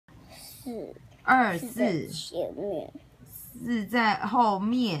24前面，4在后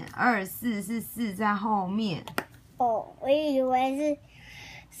面，24是4在后面。哦，我以为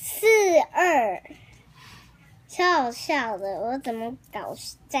是42，超好笑的，我怎么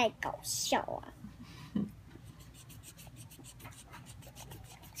在搞笑啊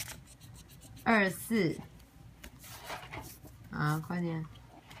？24，啊，快点。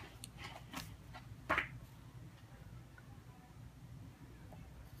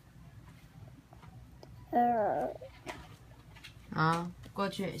好，过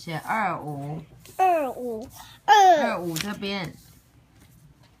去写25。25这边。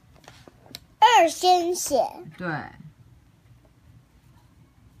2先写。对。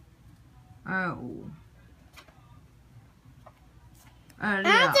25。26。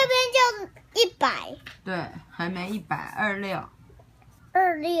然后这边就100。对，还没100。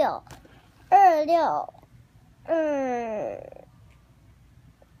26。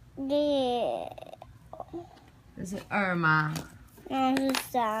这是2吗？那是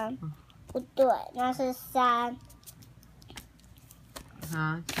3，不对，那是3。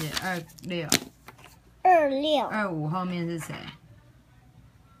好，写26。25后面是谁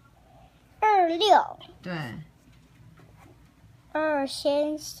？26。对。2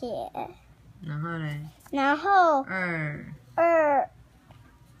先写。然后嘞？然后26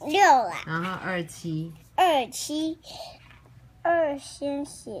啦。然后27。2先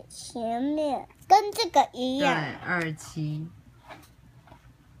写前面，跟这个一样。对，27。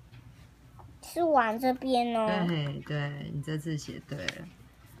是往这边哦。对，你这次写对了。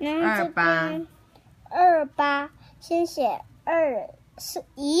然后这边28先写2，是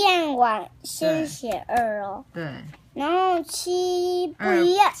一样往先写2哦。对。然后7不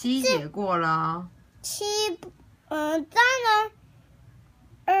一样。7写过了哦。7，当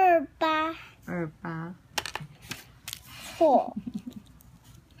然28。错。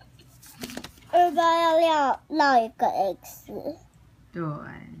28要绕一个 X。对。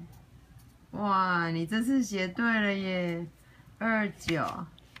哇，你这次写对了耶！29。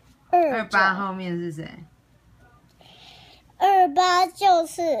28后面是谁？28就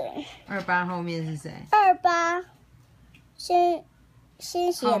是。28后面是谁？28先写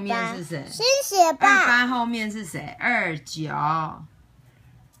吧。后面是谁？先写吧。28后面是谁？29。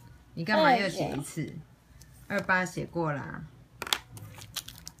你干嘛又写一次？28写过啦。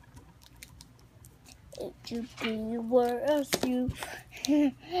It could be where as you,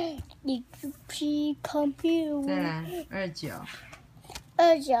 it could be computer. 再来29。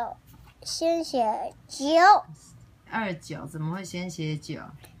29先写9。29怎么会先写9？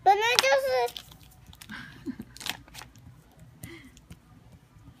本来就是。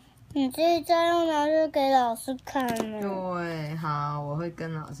你这一张要拿去给老师看呢。对，好，我会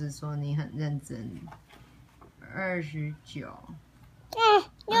跟老师说你很认真。29。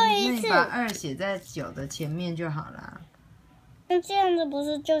又一次。那你把2写在9的前面就好啦。那这样子不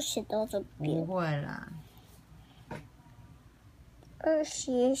是就写到这边？不会啦。 2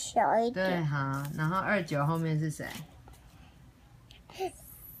写小一点。对，好，然后29后面是谁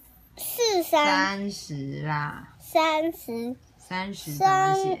？30啦。30怎么写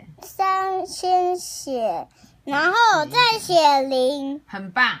？3先写，然后再写0。很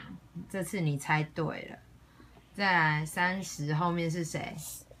棒，这次你猜对了。再来30后面是谁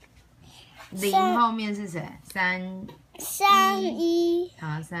？0后面是谁？31。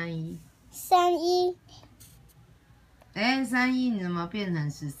好，31。哎，31你怎么变成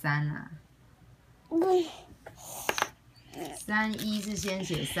13啦？31是先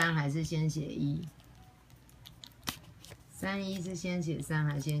写3还是先写1？31是先写3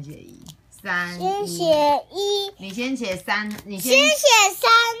还是先写1？先写1。你先写3，你先写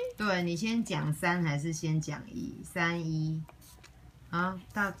3。对，你先讲3还是先讲1？31。好，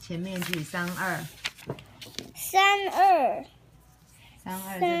到前面去32。32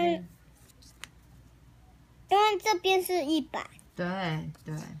这边。因为这边是100。对。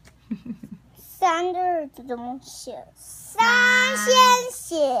32怎么写？3先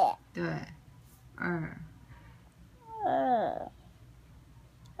写。对。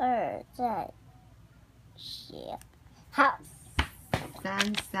2再写。好。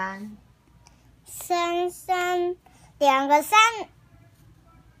33。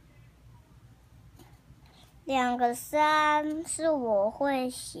两个3是我会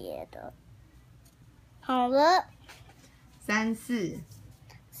写的。好了。34。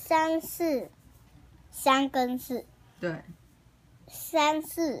3跟4。对。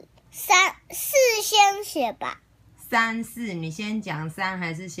4先写吧。34，你先讲3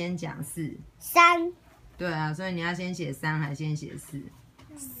还是先讲4？3。对啊，所以你要先写3还是先写4？4。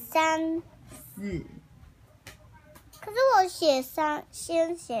可是我写3，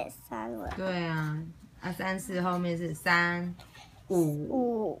先写3了。对啊，啊3、4后面是3、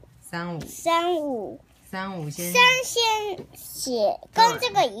5、3、5、3、5、3、5先写，跟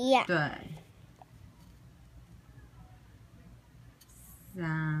这个一样。对。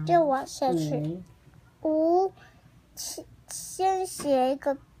3就往下去。5，先写一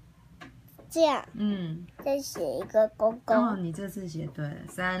个这样。再写一个勾勾。哦，你这次写对了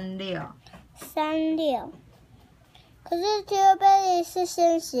，3、6。3、6。可是第二杯是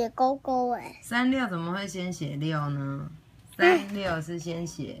先写勾勾哎。3、6怎么会先写6呢？3、6是先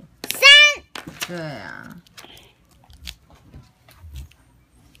写3。对啊。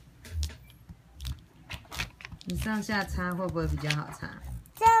你上下擦会不会比较好擦？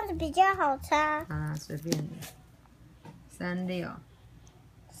这样子比较好擦。好啦，随便你。3、6。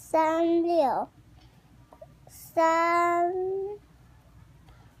3、6。3、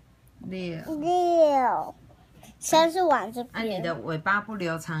6。3是往这边。啊，你的尾巴不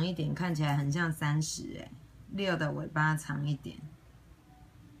留长一点，看起来很像30哎。6的尾巴长一点。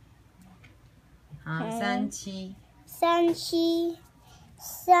好，3、7。3、7。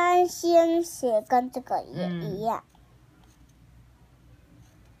3先写跟这个也一样。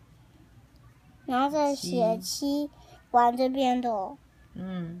然后再写7，往这边的。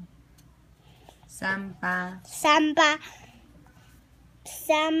3、8。3、8。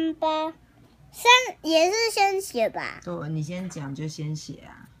3、8。3也是先写吧？对，你先讲就先写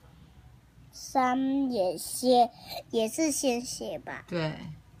啊。3也是先写吧？对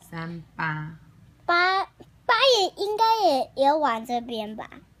，3、8。8也应该也往这边吧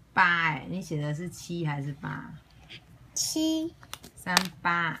？8哎，你写的是7还是8？7。3、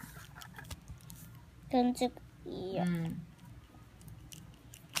8。跟这个一样。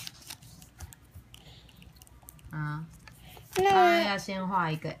啊。8要先画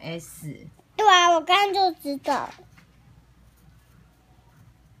一个 S。对啊，我刚刚就知道。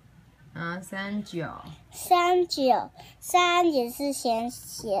3、9。3、9。3也是先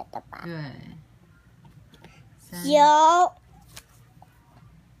写的吧？对。9。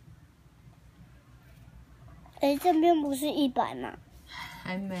哎，这边不是100吗？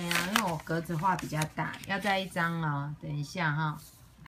还没啊，因为我格子画比较大，要再一张哦。等一下哈。